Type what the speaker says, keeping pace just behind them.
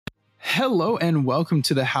Hello and welcome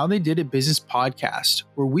to the How They Did It Business podcast,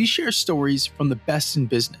 where we share stories from the best in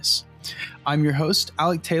business. I'm your host,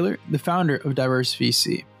 Alec Taylor, the founder of Diverse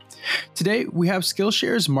VC. Today, we have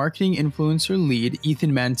Skillshare's marketing influencer lead,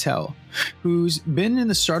 Ethan Mantell, who's been in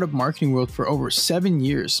the startup marketing world for over 7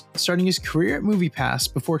 years, starting his career at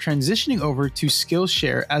MoviePass before transitioning over to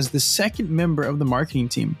Skillshare as the second member of the marketing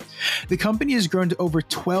team. The company has grown to over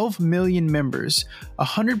 12 million members,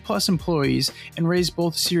 100 plus employees, and raised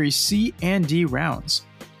both Series C and D rounds.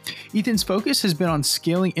 Ethan's focus has been on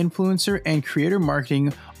scaling influencer and creator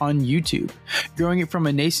marketing on YouTube, growing it from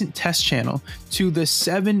a nascent test channel to the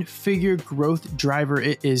 7-figure growth driver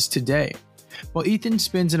it is today. While Ethan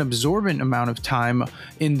spends an absorbent amount of time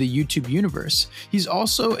in the YouTube universe, he's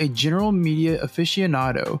also a general media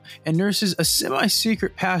aficionado and nurses a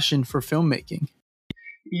semi-secret passion for filmmaking.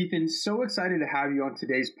 Ethan, so excited to have you on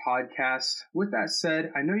today's podcast. With that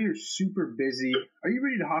said, I know you're super busy. Are you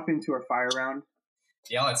ready to hop into our fire round?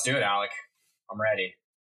 Yeah, let's do it, Alec. I'm ready.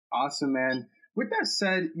 Awesome, man. With that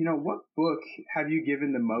said, what book have you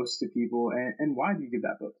given the most to people, and why do you give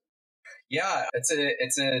that book? Yeah, it's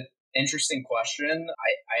a interesting question.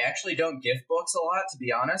 I actually don't gift books a lot, to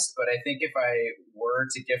be honest, but I think if I were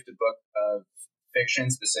to gift a book of fiction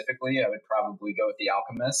specifically, I would probably go with The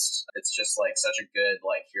Alchemist. It's just like such a good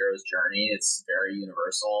hero's journey. It's very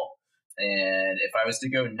universal. And if I was to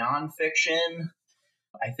go nonfiction,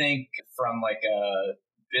 I think from a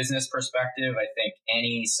business perspective, I think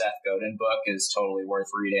any Seth Godin book is totally worth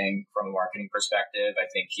reading from a marketing perspective. I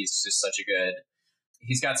think he's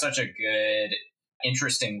got such a good,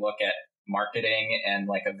 interesting look at marketing and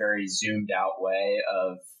a very zoomed out way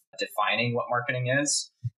of defining what marketing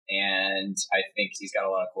is. And I think he's got a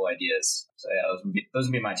lot of cool ideas. So yeah, those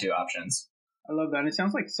would be my two options. I love that. And it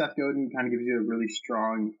sounds like Seth Godin kind of gives you a really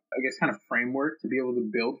strong, kind of framework to be able to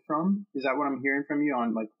build from. Is that what I'm hearing from you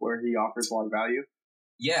on where he offers a lot of value?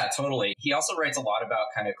 Yeah, totally. He also writes a lot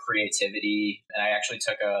about kind of creativity. And I actually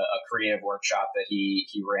took a creative workshop that he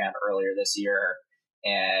ran earlier this year.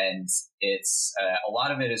 And it's a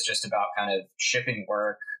lot of it is just about kind of shipping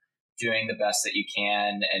work, doing the best that you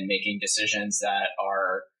can, and making decisions that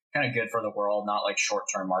are kind of good for the world, not like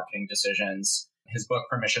short-term marketing decisions. His book,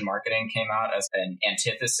 Permission Marketing, came out as an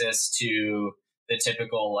antithesis to the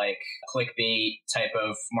typical clickbait type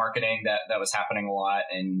of marketing that was happening a lot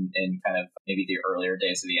in kind of maybe the earlier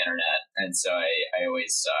days of the internet. And so I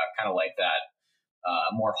always kind of like that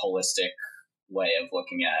more holistic way of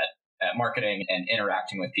looking at marketing and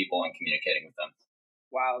interacting with people and communicating with them.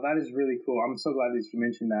 Wow, that is really cool. I'm so glad that you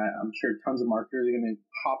mentioned that. I'm sure tons of marketers are going to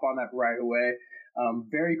hop on that right away.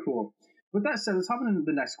 Very cool. With that said, let's hop into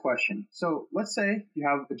the next question. So let's say you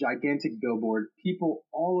have a gigantic billboard. People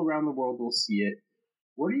all around the world will see it.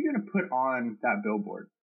 What are you going to put on that billboard?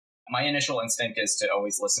 My initial instinct is to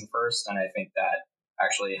always listen first. And I think that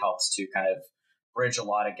actually helps to kind of bridge a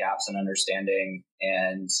lot of gaps in understanding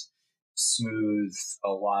and smooth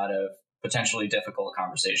a lot of potentially difficult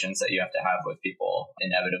conversations that you have to have with people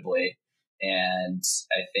inevitably. And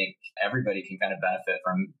I think everybody can kind of benefit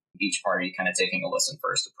from each party kind of taking a listen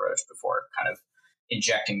first approach before kind of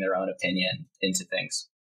injecting their own opinion into things.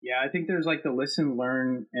 Yeah, I think there's the listen,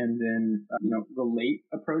 learn, and then, relate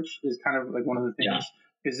approach is kind of one of the things.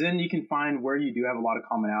 Because then you can find where you do have a lot of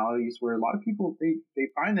commonalities, where a lot of people, they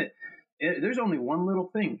find that there's only one little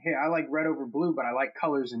thing. Hey, I like red over blue, but I like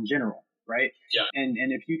colors in general, right? Yeah. And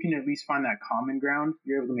if you can at least find that common ground,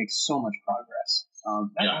 you're able to make so much progress.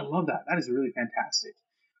 I love that. That is really fantastic.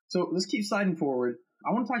 So let's keep sliding forward.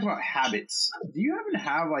 I want to talk about habits. Do you happen to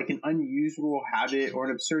have an unusual habit or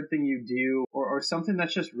an absurd thing you do or something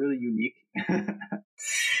that's just really unique?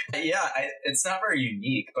 Yeah, it's not very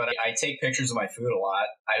unique, but I take pictures of my food a lot.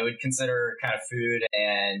 I would consider kind of food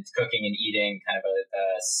and cooking and eating kind of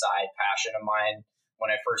a side passion of mine. When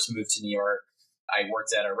I first moved to New York, I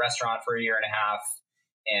worked at a restaurant for a year and a half,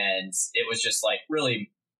 and it was just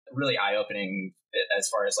really, really eye-opening as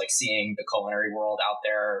far as seeing the culinary world out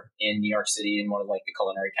there in New York City, in one of the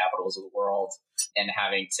culinary capitals of the world, and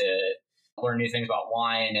having to learn new things about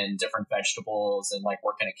wine and different vegetables and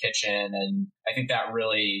work in a kitchen. And I think that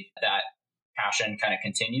passion kind of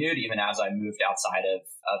continued even as I moved outside of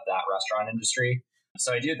that restaurant industry.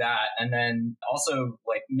 So I do that. And then also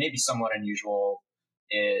maybe somewhat unusual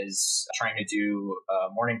is trying to do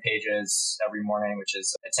morning pages every morning, which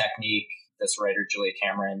is a technique this writer, Julia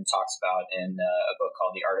Cameron, talks about in a book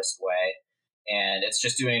called The Artist Way. And it's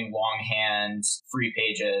just doing longhand free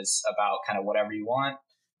pages about kind of whatever you want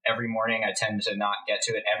every morning. I tend to not get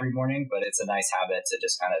to it every morning, but it's a nice habit to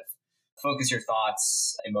just kind of focus your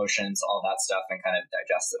thoughts, emotions, all that stuff, and kind of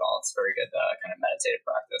digest it all. It's very good kind of meditative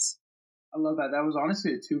practice. I love that. That was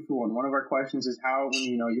honestly a 2-for-1. One of our questions is how,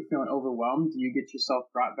 when you're feeling overwhelmed, do you get yourself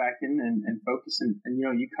brought back in and focus? And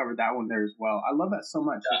you covered that one there as well. I love that so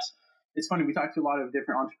much. Yeah. It's funny. We talked to a lot of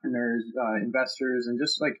different entrepreneurs, investors, and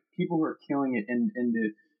just like people who are killing it in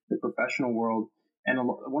the professional world. And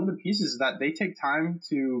one of the pieces is that they take time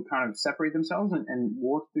to kind of separate themselves and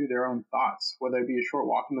work through their own thoughts, whether it be a short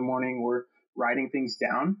walk in the morning or writing things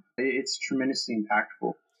down. It's tremendously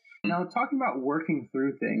impactful. Now, talking about working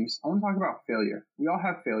through things, I want to talk about failure. We all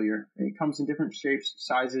have failure. It comes in different shapes,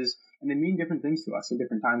 sizes, and they mean different things to us at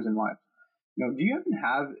different times in life. Do you happen to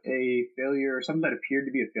have a failure or something that appeared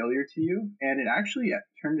to be a failure to you, and it actually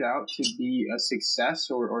turned out to be a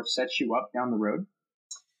success or sets you up down the road?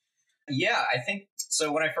 Yeah, I think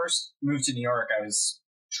so. When I first moved to New York, I was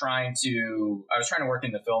trying to work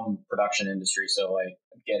in the film production industry. So like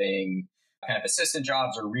getting kind of assistant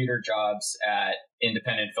jobs or reader jobs at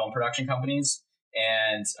independent film production companies.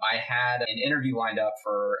 And I had an interview lined up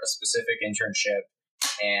for a specific internship.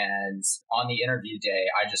 And on the interview day,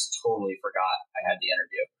 I just totally forgot I had the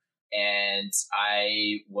interview. And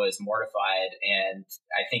I was mortified. And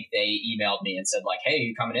I think they emailed me and said like, hey,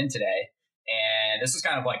 you coming in today? And this was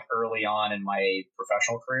kind of like early on in my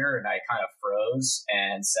professional career. And I kind of froze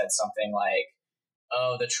and said something like,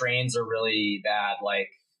 oh, the trains are really bad. Like,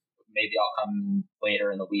 maybe I'll come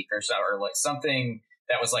later in the week or so, or like something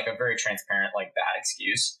that was like a very transparent, like bad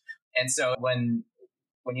excuse. And so when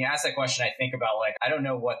you ask that question, I think about like, I don't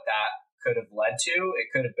know what that could have led to. It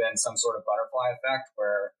could have been some sort of butterfly effect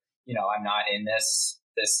where, I'm not in this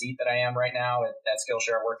seat that I am right now at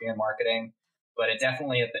Skillshare working in marketing, but it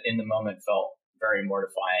definitely in the moment felt very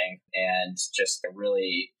mortifying and just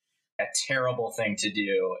a terrible thing to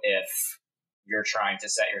do if you're trying to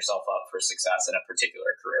set yourself up for success in a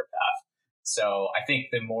particular career path. So I think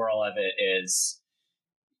the moral of it is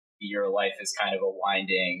your life is kind of a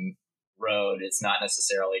winding road. It's not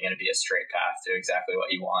necessarily going to be a straight path to exactly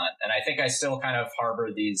what you want. And I think I still kind of harbor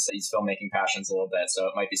these filmmaking passions a little bit. So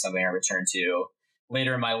it might be something I return to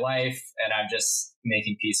later in my life. And I'm just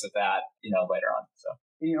making peace with that, later on. So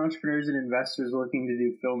any entrepreneurs and investors looking to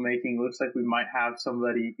do filmmaking, looks like we might have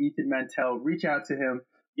somebody. Ethan Mantell, reach out to him.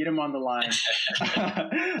 Get him on the line.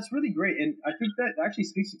 It's really great. And I think that actually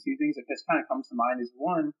speaks to two things that just kind of comes to mind is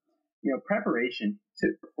one, preparation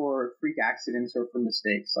for freak accidents or for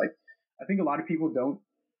mistakes. Like, I think a lot of people don't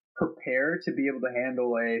prepare to be able to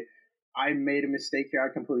handle I made a mistake here,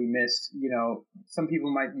 I completely missed. Some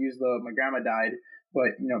people might use my grandma died,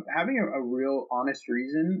 but, having a real honest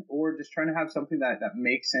reason or just trying to have something that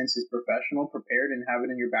makes sense, is professional, prepared, and have it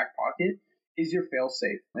in your back pocket is your fail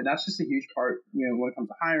safe. And that's just a huge part, when it comes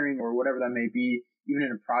to hiring or whatever that may be, even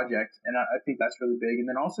in a project. And I think that's really big. And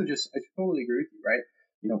then also just, I totally agree with you, right?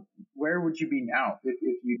 Where would you be now if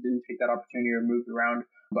you didn't take that opportunity or moved around?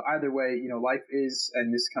 But either way, life is,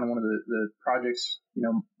 and this is kind of one of the projects,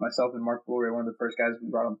 myself and Mark Flory, one of the first guys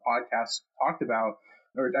we brought on the podcast, talked about,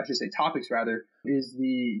 or I should say topics rather, is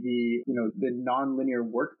the nonlinear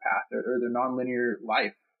work path or the nonlinear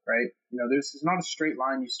life. Right? There's not a straight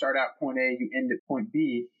line. You start out point A, you end at point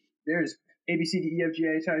B. There's A, B, C, D, E, F, G,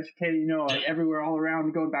 H, I, J, K, like everywhere, all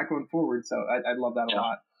around, going back, going forward. So I love that a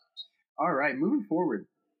lot. All right, moving forward.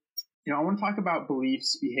 I want to talk about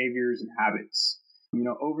beliefs, behaviors, and habits.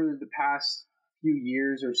 Over the past few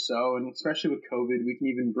years or so, and especially with COVID, we can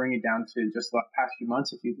even bring it down to just the past few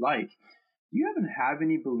months if you'd like. Do you happen to have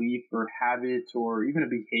any belief or habit or even a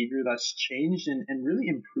behavior that's changed and really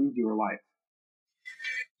improved your life?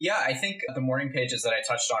 Yeah, I think the morning pages that I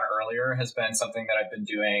touched on earlier has been something that I've been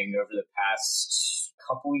doing over the past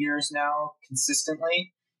couple years now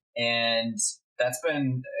consistently. And it's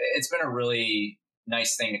been a really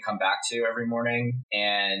nice thing to come back to every morning.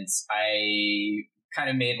 And I kind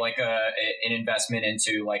of made like an investment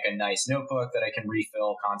into like a nice notebook that I can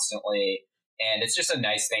refill constantly. And it's just a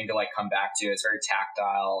nice thing to like come back to. It's very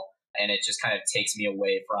tactile and it just kind of takes me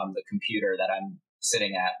away from the computer that I'm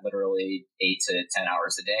sitting at literally 8 to 10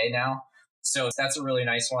 hours a day now. So that's a really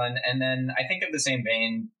nice one. And then I think of the same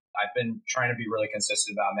vein, I've been trying to be really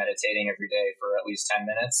consistent about meditating every day for at least 10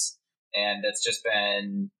 minutes. And it's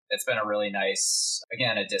been a really nice,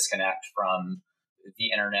 again, a disconnect from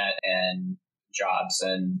the internet and jobs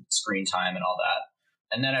and screen time and all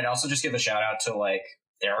that. And then I'd also just give a shout out to like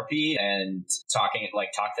therapy and talk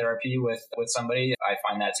therapy with somebody. I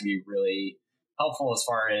find that to be really helpful as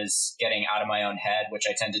far as getting out of my own head, which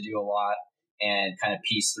I tend to do a lot, and kind of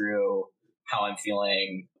piece through how I'm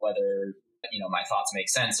feeling, whether, my thoughts make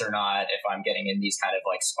sense or not, if I'm getting in these kind of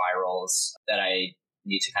like spirals that I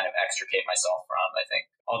need to kind of extricate myself from. I think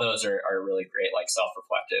all those are really great, like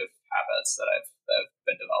self-reflective habits that I've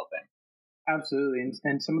been developing. Absolutely.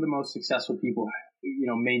 And some of the most successful people,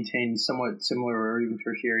 maintain somewhat similar or even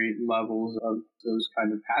tertiary levels of those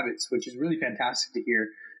kind of habits, which is really fantastic to hear.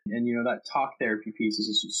 And, that talk therapy piece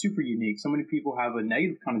is just super unique. So many people have a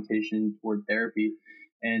negative connotation toward therapy.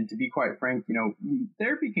 And to be quite frank,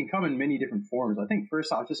 therapy can come in many different forms. I think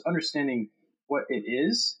first off, just understanding what it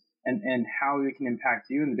is and how it can impact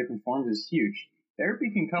you in the different forms is huge.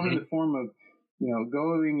 Therapy can come in the form of,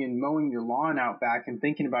 going and mowing your lawn out back and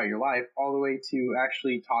thinking about your life, all the way to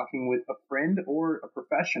actually talking with a friend or a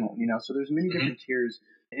professional, so there's many different tiers,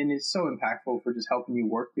 and it's so impactful for just helping you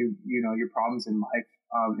work through, your problems in life.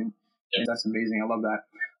 And that's amazing. I love that.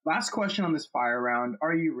 Last question on this fire round.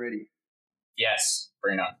 Are you ready? Yes,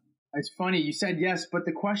 bring it on. It's funny. You said yes, but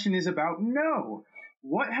the question is about no.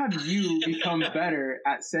 What have you become better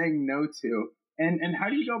at saying no to? And how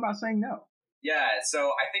do you go about saying no? Yeah, so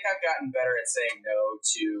I think I've gotten better at saying no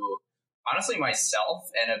to, honestly, myself,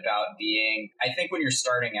 and about being, I think when you're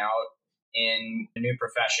starting out in a new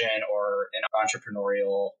profession or an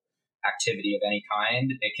entrepreneurial activity of any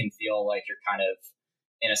kind, it can feel like you're kind of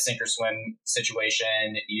in a sink or swim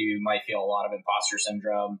situation. You might feel a lot of imposter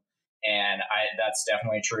syndrome. And that's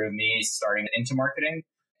definitely true of me starting into marketing.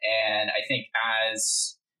 And I think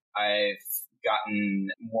as I've gotten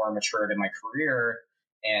more matured in my career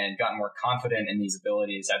and gotten more confident in these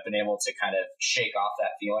abilities, I've been able to kind of shake off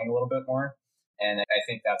that feeling a little bit more. And I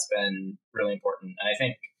think that's been really important. And I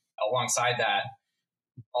think alongside that,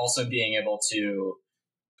 also being able to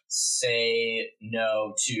say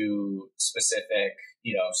no to specific,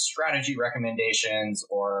 strategy recommendations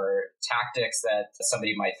or tactics that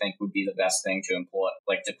somebody might think would be the best thing to employ,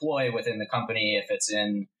 like deploy within the company. If it's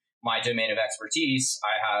in my domain of expertise,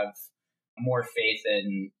 I have more faith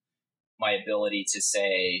in my ability to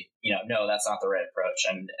say, no, that's not the right approach.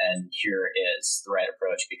 And here is the right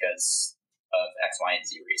approach because of X, Y, and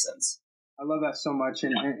Z reasons. I love that so much.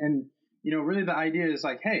 And really the idea is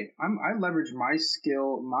like, hey, I leverage my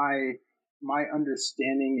skill, my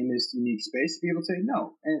understanding in this unique space to be able to say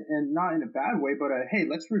no, and not in a bad way, but hey,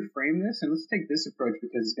 let's reframe this and let's take this approach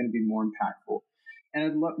because it's going to be more impactful.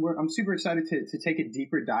 And I'm super excited to take a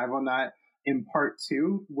deeper dive on that in part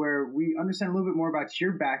 2, where we understand a little bit more about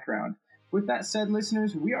your background. With that said,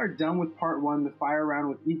 listeners, we are done with part 1, the fire round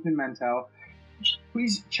with Ethan Mantell.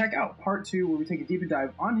 Please check out part 2, where we take a deeper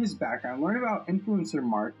dive on his background, learn about influencer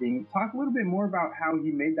marketing, talk a little bit more about how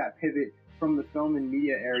he made that pivot from the film and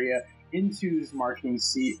media area into his marketing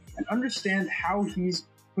seat, and understand how he's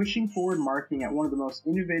pushing forward marketing at one of the most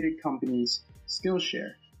innovative companies,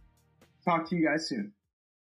 Skillshare. Talk to you guys soon.